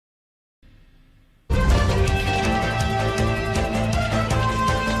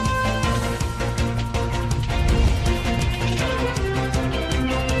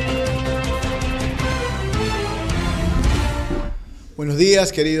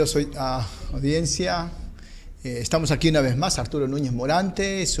días, queridos audiencia. Estamos aquí una vez más, Arturo Nuñez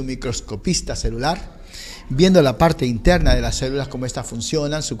Morante, su microscopista celular, viendo la parte interna de las células, cómo estas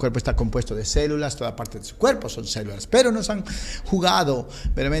funcionan. Su cuerpo está compuesto de células, toda parte de su cuerpo son células, pero nos han jugado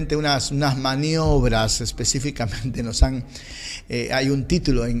realmente unas maniobras, específicamente hay un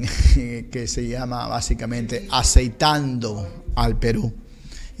título que se llama básicamente Aceitando al Perú,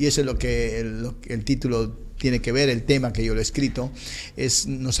 y eso es lo que el título tiene que ver. El tema que yo lo he escrito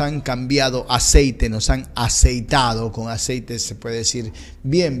nos han cambiado aceite, nos han aceitado con aceites, se puede decir,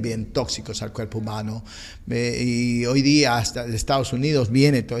 bien tóxicos al cuerpo humano. Y hoy día hasta de Estados Unidos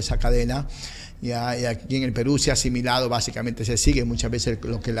viene toda esa cadena. Y aquí en el Perú se ha asimilado, básicamente se sigue muchas veces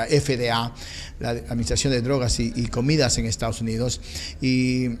lo que la FDA, la Administración de Drogas y Comidas en Estados Unidos,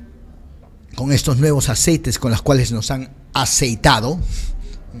 y con estos nuevos aceites con los cuales nos han aceitado,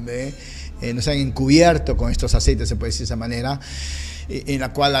 nos han encubierto con estos aceites, se puede decir de esa manera, en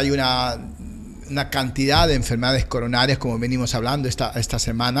la cual hay una cantidad de enfermedades coronarias, como venimos hablando esta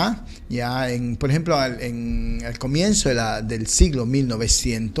semana. Por ejemplo, en el comienzo del siglo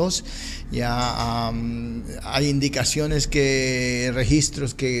 1900, hay indicaciones,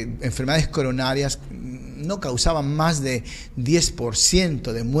 registros que enfermedades coronarias no causaban más de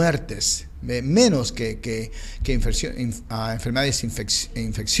 10% de muertes, menos que enfermedades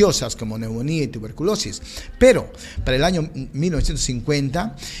infecciosas como neumonía y tuberculosis. Pero para el año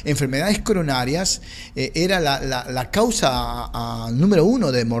 1950, enfermedades coronarias era la causa número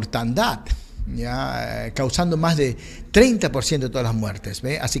 1 de mortandad, causando más de 30% de todas las muertes.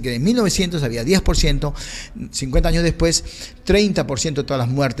 Así que en 1900 había 10%, 50 años después 30% de todas las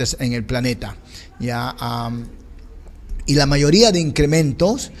muertes en el planeta. Y la mayoría de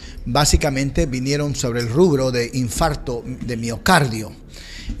incrementos básicamente vinieron sobre el rubro de infarto de miocardio,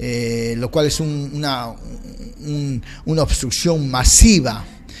 lo cual es una obstrucción masiva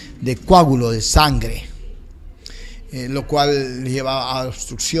de coágulo de sangre, lo cual lleva a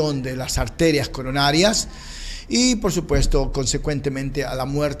obstrucción de las arterias coronarias y, por supuesto, consecuentemente a la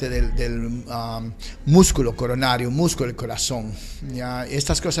muerte del músculo coronario, músculo del corazón.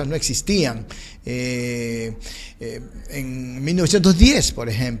 Estas cosas no existían. En 1910, por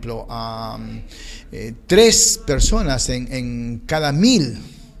ejemplo, 3 personas en cada 1000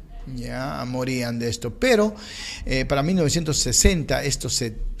 morían de esto, pero para 1960 esto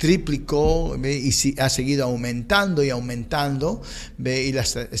se triplicó, y ha seguido aumentando y aumentando, y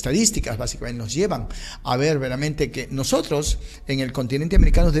las estadísticas básicamente nos llevan a ver verdaderamente que nosotros en el continente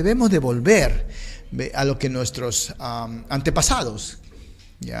americano debemos devolver a lo que nuestros antepasados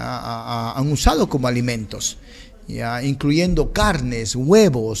han usado como alimentos, incluyendo carnes,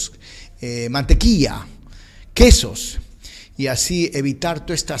 huevos, mantequilla, quesos, y así evitar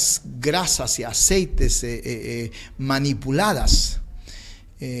todas estas grasas y aceites manipuladas,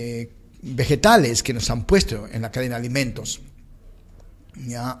 vegetales que nos han puesto en la cadena de alimentos.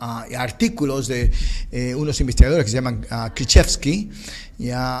 Artículos de unos investigadores que se llaman Krzyzewski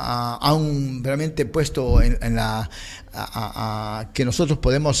han realmente puesto que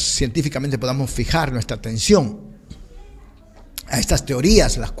nosotros científicamente podamos fijar nuestra atención a estas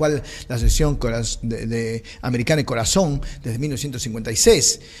teorías, las cuales la Asociación Americana de Corazón desde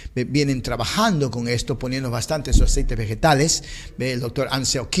 1956 vienen trabajando con esto, poniendo bastantes aceites vegetales. El doctor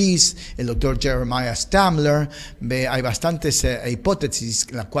Ansel Keys, el doctor Jeremiah Stamler, hay bastantes hipótesis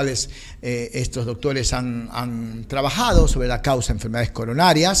en las cuales estos doctores han trabajado sobre la causa de enfermedades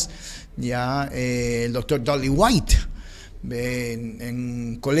coronarias. El doctor Dolly White,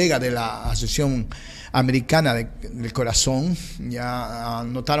 colega de la Asociación Americana del Corazón,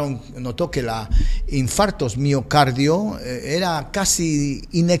 notó que la infartos miocardio era casi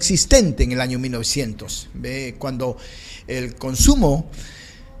inexistente en el año 1900, cuando el consumo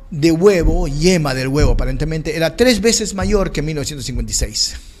de huevo, yema del huevo aparentemente, era 3 veces mayor que en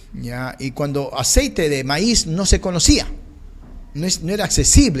 1956, y cuando aceite de maíz no se conocía, no era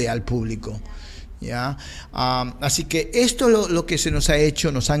accesible al público. Así que esto lo que se nos ha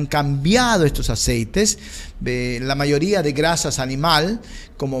hecho, nos han cambiado estos aceites. La mayoría de grasas animal,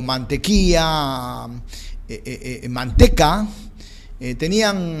 como mantequilla, manteca,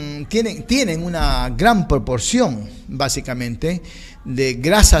 tienen una gran proporción básicamente de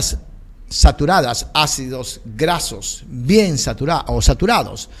grasas saturadas, ácidos grasos bien saturados o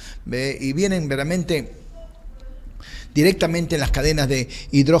saturados, y vienen verdaderamente directamente en las cadenas de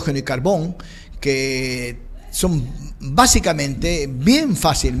hidrógeno y carbón, que son básicamente bien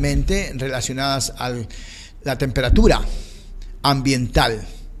fácilmente relacionadas a la temperatura ambiental.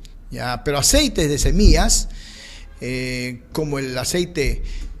 Pero aceites de semillas, como el aceite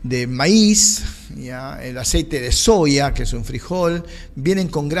de maíz, ¿ya? El aceite de soya, que es un frijol, vienen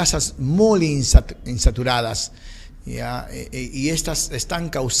con grasas insaturadas, ¿ya? Y estas están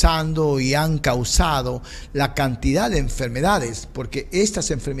causando y han causado la cantidad de enfermedades, porque estas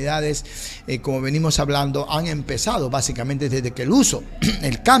enfermedades, como venimos hablando, han empezado básicamente desde que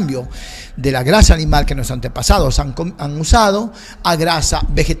el cambio de la grasa animal que nuestros antepasados han usado a grasa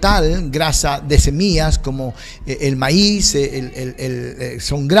vegetal, grasa de semillas como el maíz,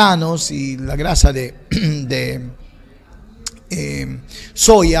 son granos, y la grasa de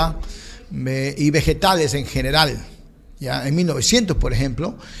soya y vegetales en general. Ya en 1900, por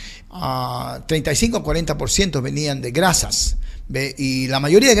ejemplo, 35 a 40% venían de grasas, ¿ve? Y la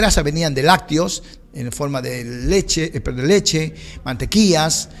mayoría de grasas venían de lácteos en forma de leche,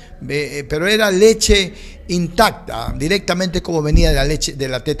 mantequillas, ¿ve? Pero era leche intacta, directamente como venía de la leche de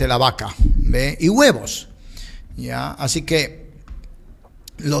la teta de la vaca, ¿ve? Y huevos, ¿ya? Así que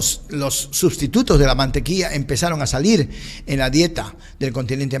los sustitutos de la mantequilla empezaron a salir en la dieta del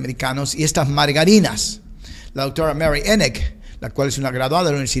continente americano, y estas margarinas. La doctora Mary Enig, la cual es una graduada de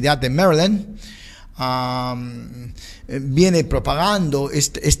la Universidad de Maryland, viene propagando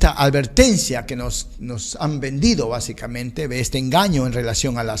esta advertencia que nos han vendido básicamente, este engaño en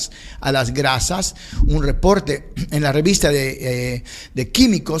relación a las grasas. Un reporte en la revista de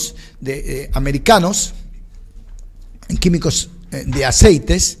químicos americanos, químicos de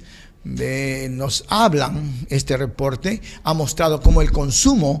aceites, nos hablan, este reporte ha mostrado cómo el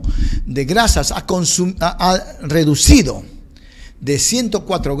consumo de grasas ha reducido de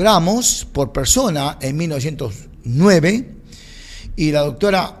 104 gramos por persona en 1909, y la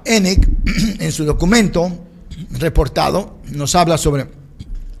doctora Enig en su documento reportado nos habla sobre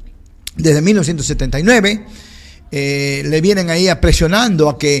desde 1979. Le vienen ahí presionando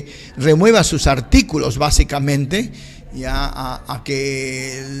a que remueva sus artículos básicamente, ya a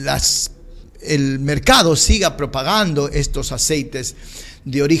que el mercado siga propagando estos aceites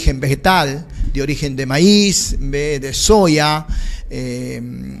de origen vegetal, de origen de maíz, de soya,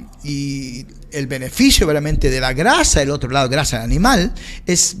 y el beneficio realmente de la grasa, el otro lado, grasa animal,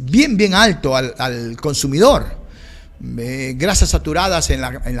 es bien alto al consumidor. Grasas saturadas en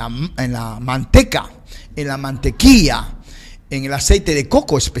la manteca, en la mantequilla, en el aceite de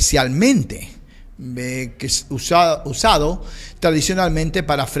coco especialmente, que es usado tradicionalmente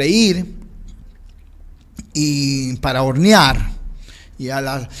para freír y para hornear. Ya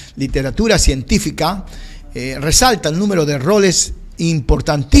la literatura científica resalta el número de roles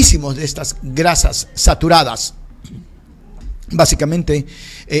importantísimos de estas grasas saturadas. Básicamente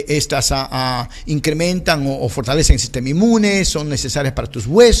estas incrementan o fortalecen el sistema inmune, son necesarias para tus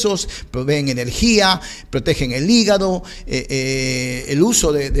huesos, proveen energía, protegen el hígado, el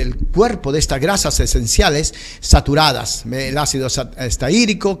uso del cuerpo de estas grasas esenciales saturadas, ¿ve? El ácido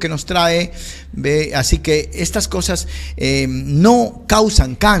estaírico que nos trae, ¿ve? Así que estas cosas no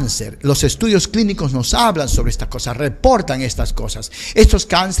causan cáncer. Los estudios clínicos nos hablan sobre estas cosas, reportan estas cosas. Estos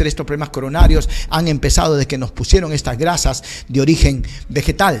cánceres, estos problemas coronarios han empezado desde que nos pusieron estas grasas de origen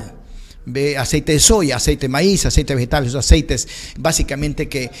vegetal. Ve, aceite de soya, aceite de maíz, aceite vegetal, esos aceites básicamente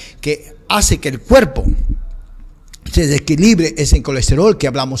que hace que el cuerpo se desequilibre ese colesterol que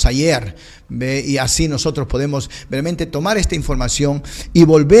hablamos ayer, ¿ve? Y así nosotros podemos realmente tomar esta información y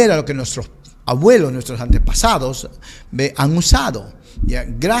volver a lo que nuestros abuelos, nuestros antepasados, ¿ve? Han usado, ¿ya?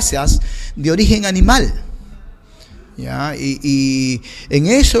 Grasas de origen animal. ¿Ya? Y en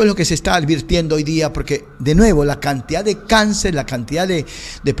eso es lo que se está advirtiendo hoy día, porque de nuevo la cantidad de cáncer, la cantidad de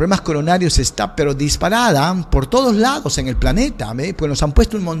problemas coronarios está pero disparada por todos lados en el planeta, ¿ve? Pues nos han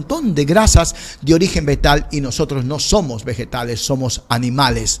puesto un montón de grasas de origen vegetal y nosotros no somos vegetales, somos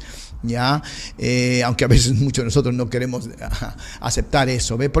animales. ¿Ya? Aunque a veces muchos de nosotros no queremos aceptar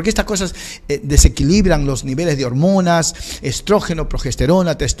eso, ¿ve? Porque estas cosas desequilibran los niveles de hormonas, estrógeno,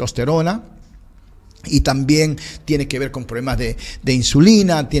 progesterona, testosterona. Y también tiene que ver con problemas de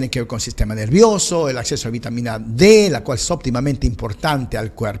insulina, tiene que ver con el sistema nervioso, el acceso a vitamina D, la cual es óptimamente importante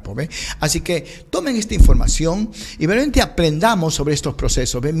al cuerpo, ¿ve? Así que tomen esta información y realmente aprendamos sobre estos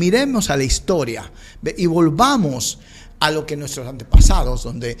procesos, ¿ve? Miremos a la historia, ¿ve? Y volvamos a lo que nuestros antepasados,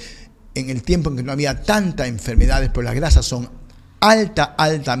 donde en el tiempo en que no había tantas enfermedades, pues las grasas son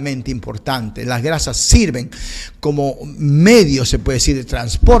altamente importante. Las grasas sirven como medio, se puede decir, de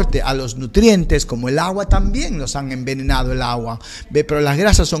transporte a los nutrientes, como el agua también nos han envenenado el agua, ¿ve? Pero las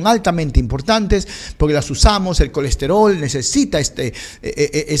grasas son altamente importantes porque las usamos, el colesterol necesita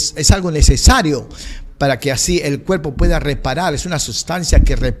es algo necesario para que así el cuerpo pueda reparar. Es una sustancia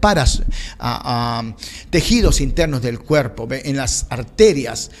que repara tejidos internos del cuerpo, ¿ve? En las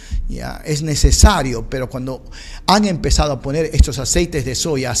arterias, ya es necesario, pero cuando han empezado a poner estos aceites de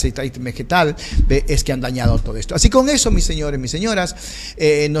soya, aceite vegetal, ¿ve? Es que han dañado todo esto. Así con eso, mis señores, mis señoras,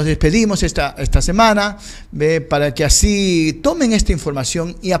 nos despedimos esta semana, ¿ve? Para que así tomen esta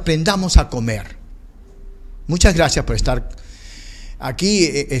información y aprendamos a comer. Muchas gracias por estar aquí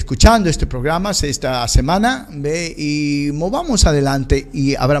escuchando este programa esta semana, ¿ve? Y movamos adelante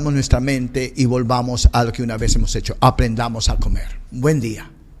y abramos nuestra mente y volvamos a lo que una vez hemos hecho. Aprendamos a comer. Buen día.